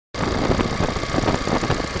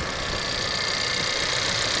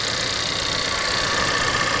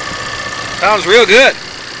Sounds real good.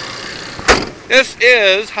 This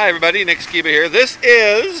is, hi everybody, Nick Skiba here. This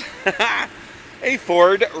is a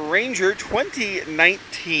Ford Ranger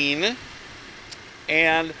 2019,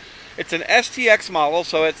 and it's an STX model,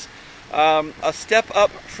 so it's a step up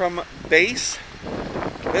from base.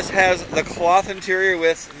 This has the cloth interior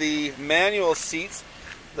with the manual seats,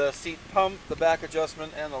 the seat pump, the back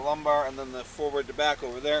adjustment, and the lumbar, and then the forward to back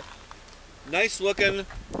over there. Nice looking,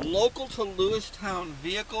 local to Lewistown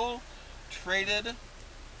vehicle, traded.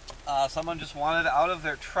 Someone just wanted out of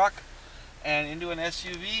their truck and into an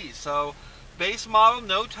SUV. So base model,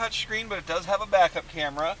 no touchscreen, but it does have a backup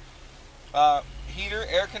camera. Heater,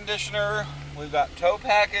 air conditioner, we've got tow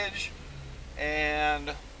package,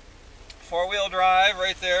 and four-wheel drive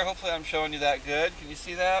right there. Hopefully I'm showing you that good. Can you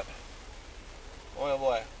see that? Boy, oh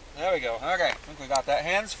boy. There we go. Okay, I think we got that.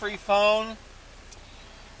 Hands-free phone.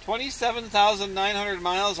 27,900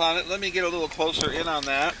 miles on it. Let me get a little closer in on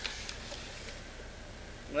that.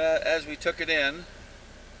 As we took it in. I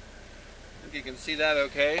think you can see that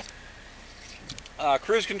okay.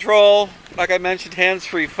 Cruise control, like I mentioned,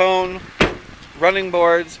 hands-free phone, running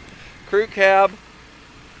boards, crew cab.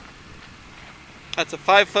 That's a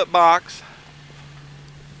 5-foot box.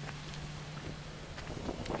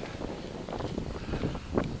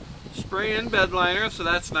 Spray-in bed liner, so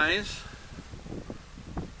that's nice.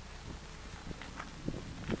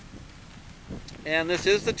 And this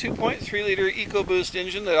is the 2.3-liter EcoBoost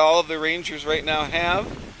engine that all of the Rangers right now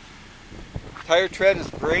have. Tire tread is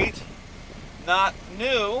great. Not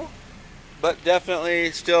new, but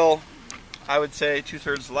definitely still, I would say,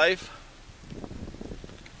 2/3 life.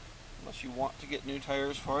 Unless you want to get new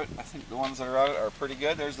tires for it. I think the ones that are out are pretty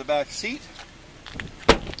good. There's the back seat.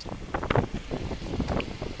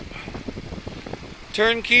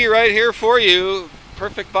 Turnkey right here for you.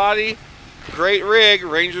 Perfect body. Great rig.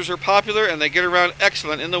 Rangers are popular and they get around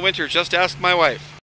excellent in the winter. Just ask my wife.